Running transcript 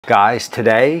Guys,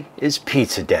 today is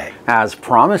pizza day. As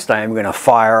promised, I am going to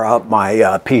fire up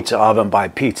my pizza oven by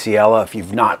Pizzello. If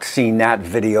you've not seen that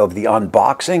video of the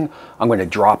unboxing, I'm going to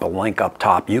drop a link up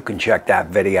top. You can check that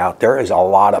video out. There is a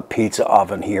lot of pizza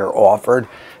oven here offered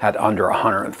at under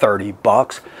 130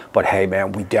 bucks. But hey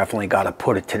man, we definitely got to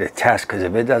put it to the test, because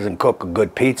if it doesn't cook a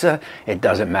good pizza, it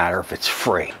doesn't matter if it's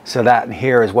free. So that in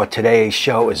here is what today's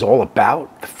show is all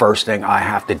about. The first thing I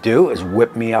have to do is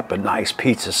whip me up a nice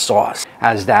pizza sauce.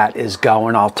 As that is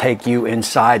going, I'll take you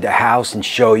inside the house and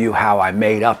show you how I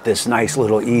made up this nice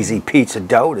little easy pizza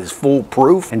dough. It is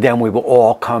foolproof. And then we will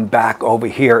all come back over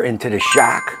here into the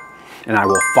shack and I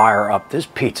will fire up this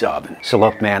pizza oven. So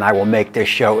look man, I will make this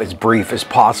show as brief as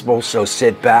possible, so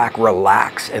sit back,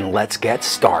 relax, and let's get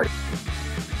started.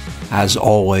 As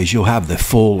always, you'll have the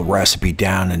full recipe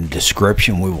down in the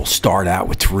description. We will start out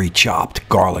with 3 chopped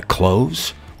garlic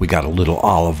cloves. We got a little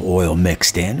olive oil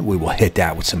mixed in. We will hit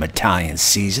that with some Italian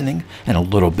seasoning and a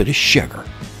little bit of sugar.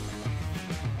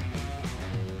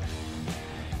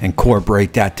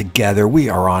 Incorporate that together. We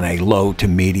are on a low to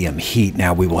medium heat.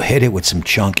 Now we will hit it with some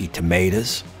chunky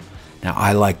tomatoes. Now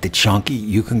I like the chunky.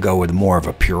 You can go with more of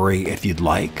a puree if you'd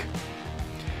like.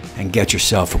 And get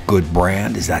yourself a good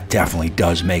brand, as that definitely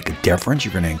does make a difference.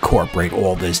 You're going to incorporate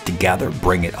all this together,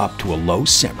 bring it up to a low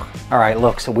simmer. All right,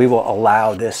 look, so we will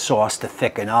allow this sauce to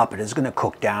thicken up. It is going to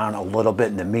cook down a little bit.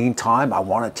 In the meantime, I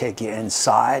want to take you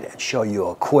inside and show you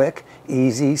a quick,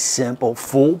 easy, simple,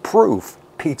 foolproof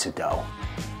pizza dough.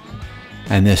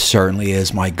 And this certainly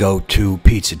is my go-to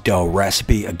pizza dough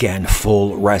recipe. Again,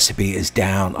 full recipe is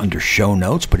down under show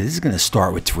notes, but it is going to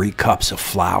start with 3 cups of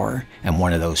flour and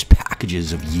one of those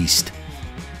packages of yeast.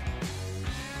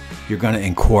 You're going to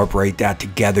incorporate that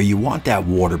together. You want that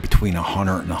water between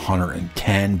 100 and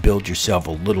 110. Build yourself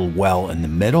a little well in the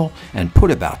middle and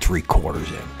put about 3/4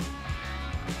 in.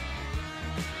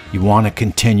 You want to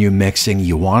continue mixing.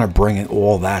 You want to bring it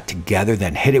all that together,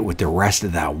 then hit it with the rest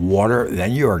of that water.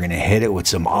 Then you are going to hit it with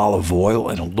some olive oil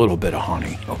and a little bit of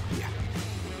honey. Oh yeah.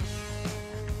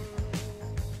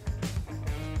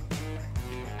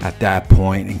 At that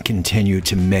point, and continue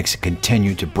to mix,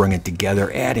 continue to bring it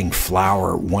together, adding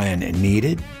flour when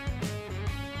needed.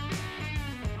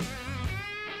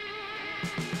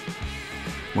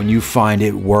 When you find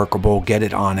it workable, get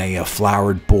it on a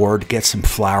floured board, get some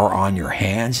flour on your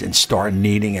hands and start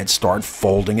kneading it, start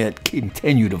folding it,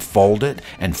 continue to fold it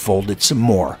and fold it some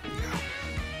more.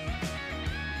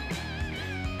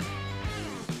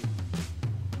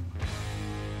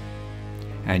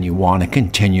 And you want to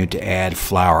continue to add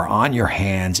flour on your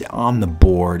hands, on the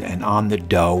board, and on the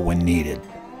dough when needed.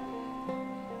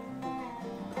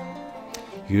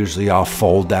 Usually I'll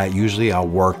fold that, usually I'll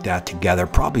work that together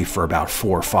probably for about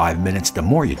 4 or 5 minutes. The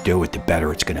more you do it, the better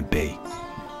it's going to be.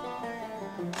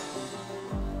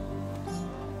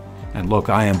 And look,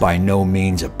 I am by no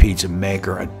means a pizza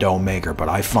maker, a dough maker, but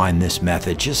I find this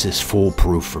method just as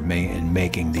foolproof for me in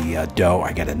making the dough.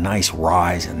 I get a nice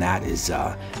rise, and that is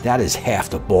half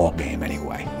the ball game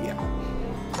anyway. Yeah.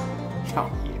 Oh.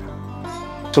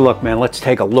 So look man, let's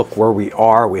take a look where we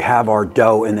are. We have our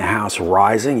dough in the house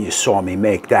rising. You saw me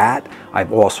make that.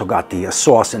 I've also got the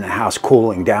sauce in the house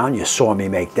cooling down. You saw me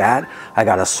make that. I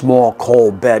got a small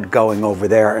coal bed going over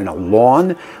there in a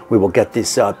lawn. We will get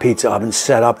this pizza oven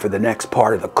set up for the next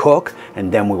part of the cook,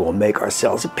 and then we will make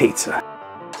ourselves a pizza.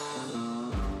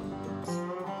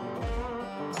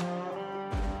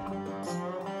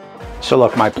 So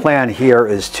look, my plan here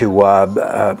is to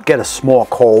get a small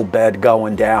coal bed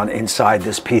going down inside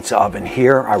this pizza oven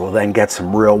here. I will then get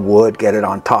some real wood, get it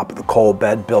on top of the coal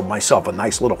bed, build myself a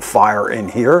nice little fire in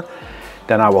here.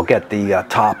 Then I will get the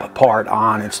top part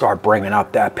on and start bringing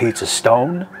up that pizza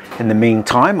stone. In the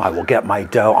meantime, I will get my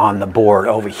dough on the board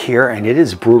over here, and it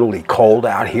is brutally cold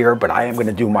out here, but I am going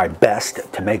to do my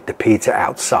best to make the pizza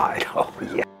outside. Oh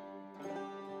yeah.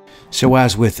 So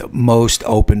as with most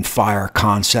open fire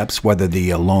concepts, whether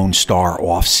the Lone Star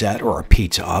offset or a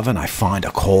pizza oven, I find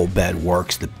a coal bed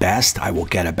works the best. I will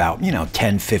get about,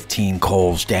 10, 15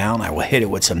 coals down. I will hit it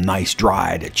with some nice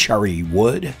dried cherry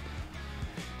wood.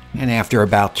 And after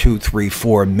about 2, 3,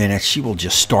 4 minutes, she will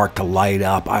just start to light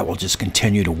up. I will just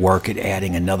continue to work it,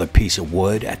 adding another piece of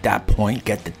wood. At that point,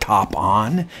 get the top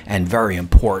on. And very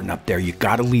important up there, you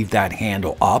got to leave that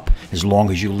handle up. As long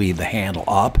as you leave the handle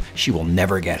up, she will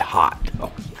never get hot.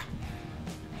 Oh, yeah.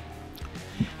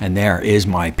 And there is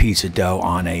my pizza dough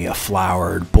on a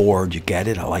floured board. You get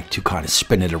it? I like to kind of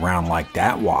spin it around like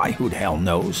that. Why? Who the hell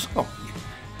knows? Oh.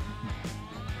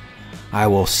 I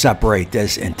will separate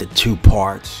this into 2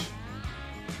 parts.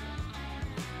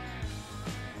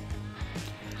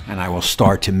 and I will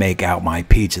start to make out my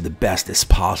pizza the best as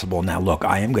possible. Now look,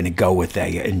 I am going to go with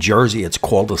in Jersey it's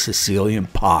called a Sicilian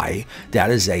pie.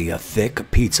 That is a thick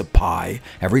pizza pie.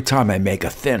 Every time I make a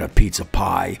thin pizza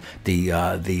pie,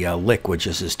 the liquid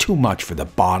just is too much for the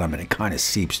bottom and it kind of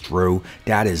seeps through.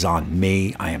 That is on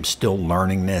me. I am still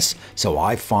learning this, so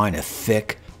I find a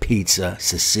thick pizza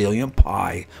Sicilian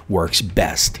pie works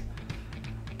best.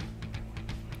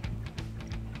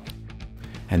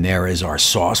 And there is our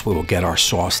sauce. We will get our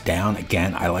sauce down.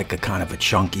 Again, I like a kind of a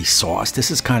chunky sauce.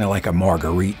 This is kind of like a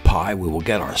marguerite pie. We will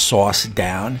get our sauce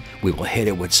down. We will hit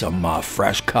it with some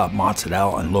fresh cut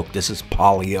mozzarella. And look, this is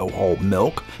Polio whole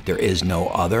milk. There is no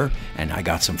other. And I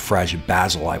got some fresh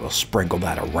basil. I will sprinkle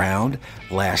that around.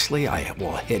 Lastly, I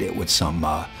will hit it with some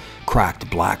cracked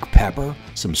black pepper,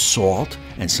 some salt,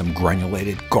 and some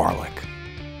granulated garlic.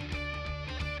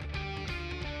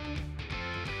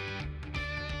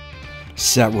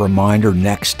 Set reminder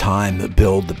next time to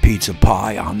build the pizza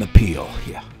pie on the peel.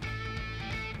 Yeah.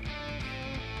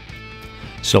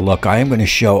 So look, I am going to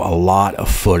show a lot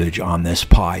of footage on this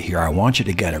pie here. I want you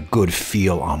to get a good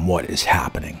feel on what is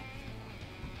happening.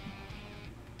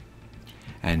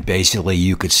 And basically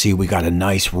you could see we got a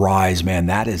nice rise, man.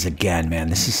 That is, again, man,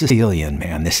 this is Sicilian,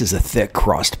 man. This is a thick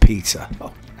crust pizza.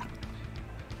 Oh.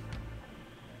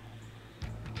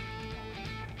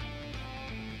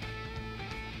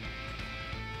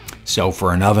 So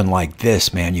for an oven like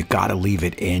this, man, you got to leave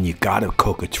it in. You got to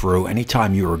cook it through.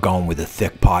 Anytime you were going with a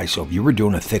thick pie, so if you were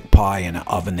doing a thick pie in an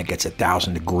oven that gets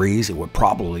 1,000 degrees, it would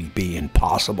probably be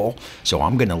impossible. So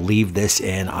I'm going to leave this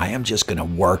in. I am just going to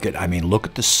work it. I mean, look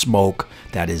at the smoke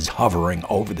that is hovering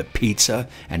over the pizza.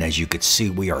 And as you can see,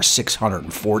 we are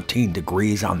 614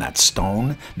 degrees on that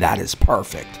stone. That is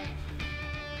perfect.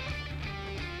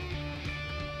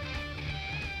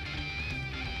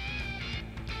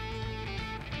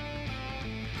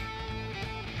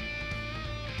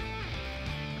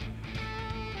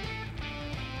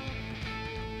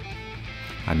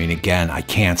 I mean, again, I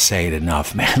can't say it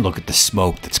enough, man. Look at the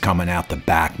smoke that's coming out the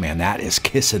back, man. That is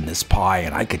kissing this pie,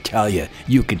 and I could tell you,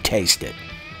 you could taste it.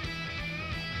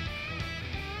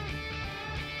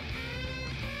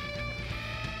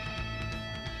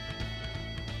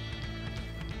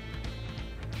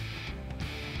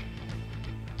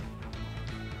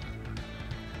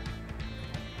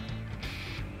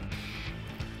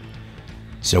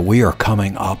 So we are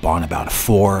coming up on about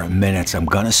 4 minutes. I'm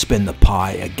going to spin the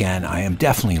pie again. I am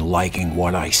definitely liking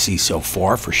what I see so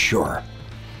far, for sure.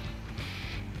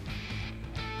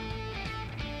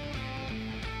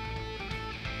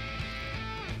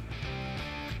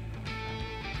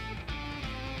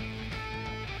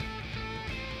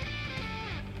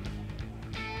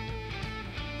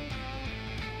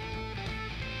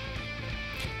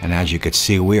 And as you can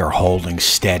see, we are holding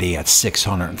steady at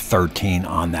 613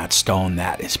 on that stone.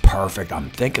 That is perfect. I'm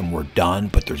thinking we're done,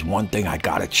 but there's one thing I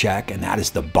gotta check, and that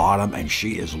is the bottom, and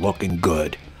she is looking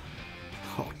good.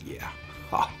 Oh yeah,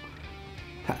 oh,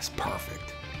 that's perfect.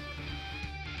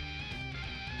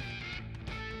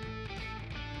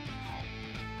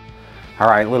 All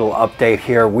right, little update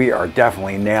here. We are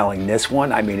definitely nailing this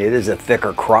one. I mean, it is a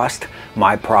thicker crust.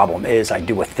 My problem is I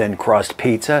do a thin crust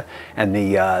pizza, and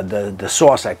the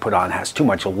sauce I put on has too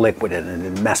much liquid in it, and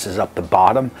it messes up the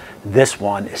bottom. This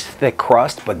one is thick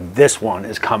crust, but this one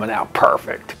is coming out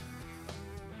perfect.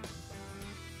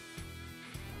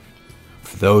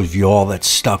 For those of you all that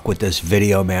stuck with this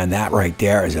video, man, that right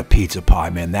there is a pizza pie,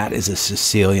 man. That is a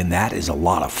Sicilian. That is a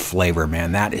lot of flavor,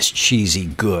 man. That is cheesy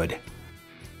good.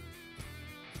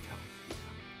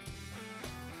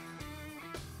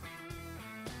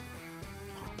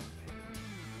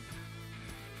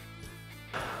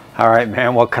 All right,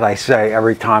 man, what could I say?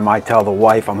 Every time I tell the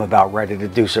wife I'm about ready to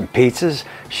do some pizzas,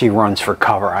 she runs for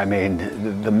cover. I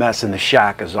mean, the mess in the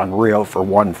shack is unreal for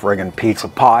one friggin' pizza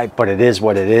pie, but it is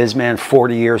what it is, man.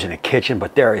 40 years in a kitchen,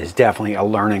 but there is definitely a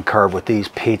learning curve with these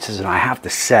pizzas, and I have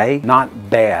to say, not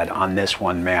bad on this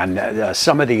one, man.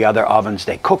 Some of the other ovens,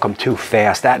 they cook them too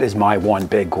fast. That is my one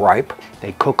big gripe.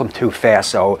 They cook them too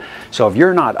fast, so if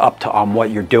you're not up to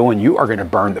what you're doing, you are gonna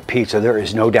burn the pizza. There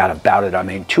is no doubt about it. I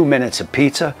mean, 2 minutes of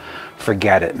pizza,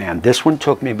 forget it, man. This one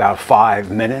took me about 5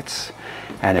 minutes,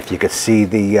 and if you could see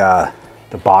the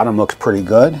bottom looks pretty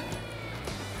good.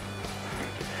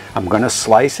 I'm gonna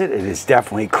slice it. It is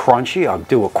definitely crunchy. I'll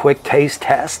do a quick taste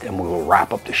test, and we will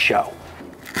wrap up the show.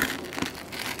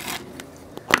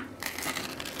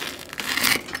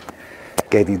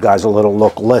 Gave you guys a little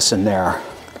look. Listen there.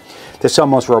 This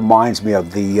almost reminds me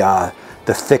of the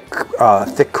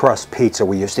thick crust pizza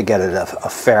we used to get at a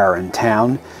fair in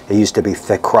town. It used to be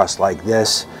thick crust like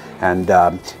this, And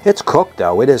it's cooked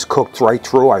though. It is cooked right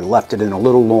through. I left it in a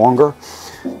little longer.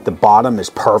 The bottom is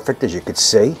perfect, as you can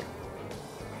see.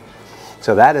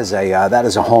 So that is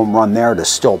a home run there. It is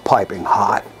still piping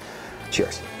hot.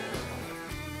 Cheers.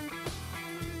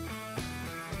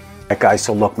 Alright guys,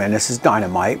 so look man, this is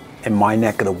dynamite in my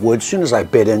neck of the woods. As soon as I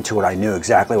bit into it, I knew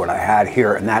exactly what I had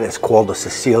here, and that is called a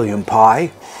Sicilian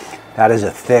pie. That is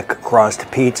a thick crust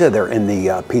pizza. They're in the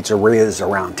pizzerias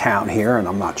around town here, and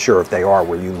I'm not sure if they are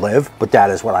where you live, but that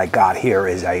is what I got here,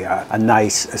 is a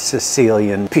nice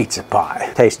Sicilian pizza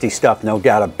pie. Tasty stuff, no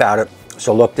doubt about it.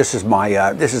 So look, this is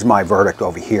my verdict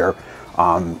over here.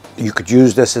 You could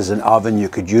use this as an oven. You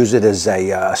could use it as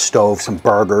a stove, some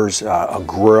burgers, a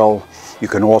grill. You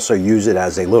can also use it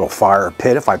as a little fire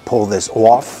pit. If I pull this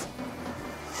off,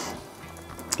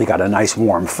 you got a nice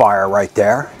warm fire right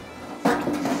there.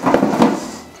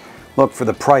 Look, for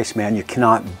the price, man, you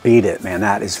cannot beat it, man.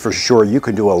 That is for sure. You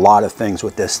can do a lot of things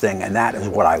with this thing, and that is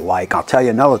what I like. I'll tell you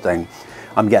another thing.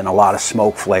 I'm getting a lot of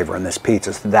smoke flavor in this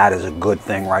pizza, so that is a good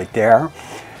thing right there.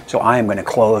 So I am going to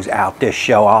close out this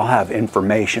show. I'll have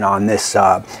information on this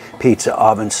pizza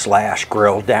oven /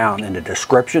 grill down in the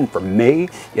description. For me,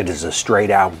 it is a straight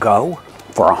out go.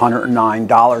 For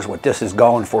 $109, what this is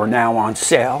going for now on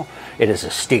sale, it is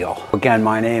a steal. Again,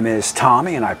 my name is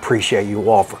Tommy, and I appreciate you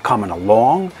all for coming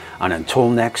along. And until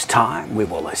next time, we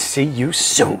will see you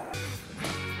soon.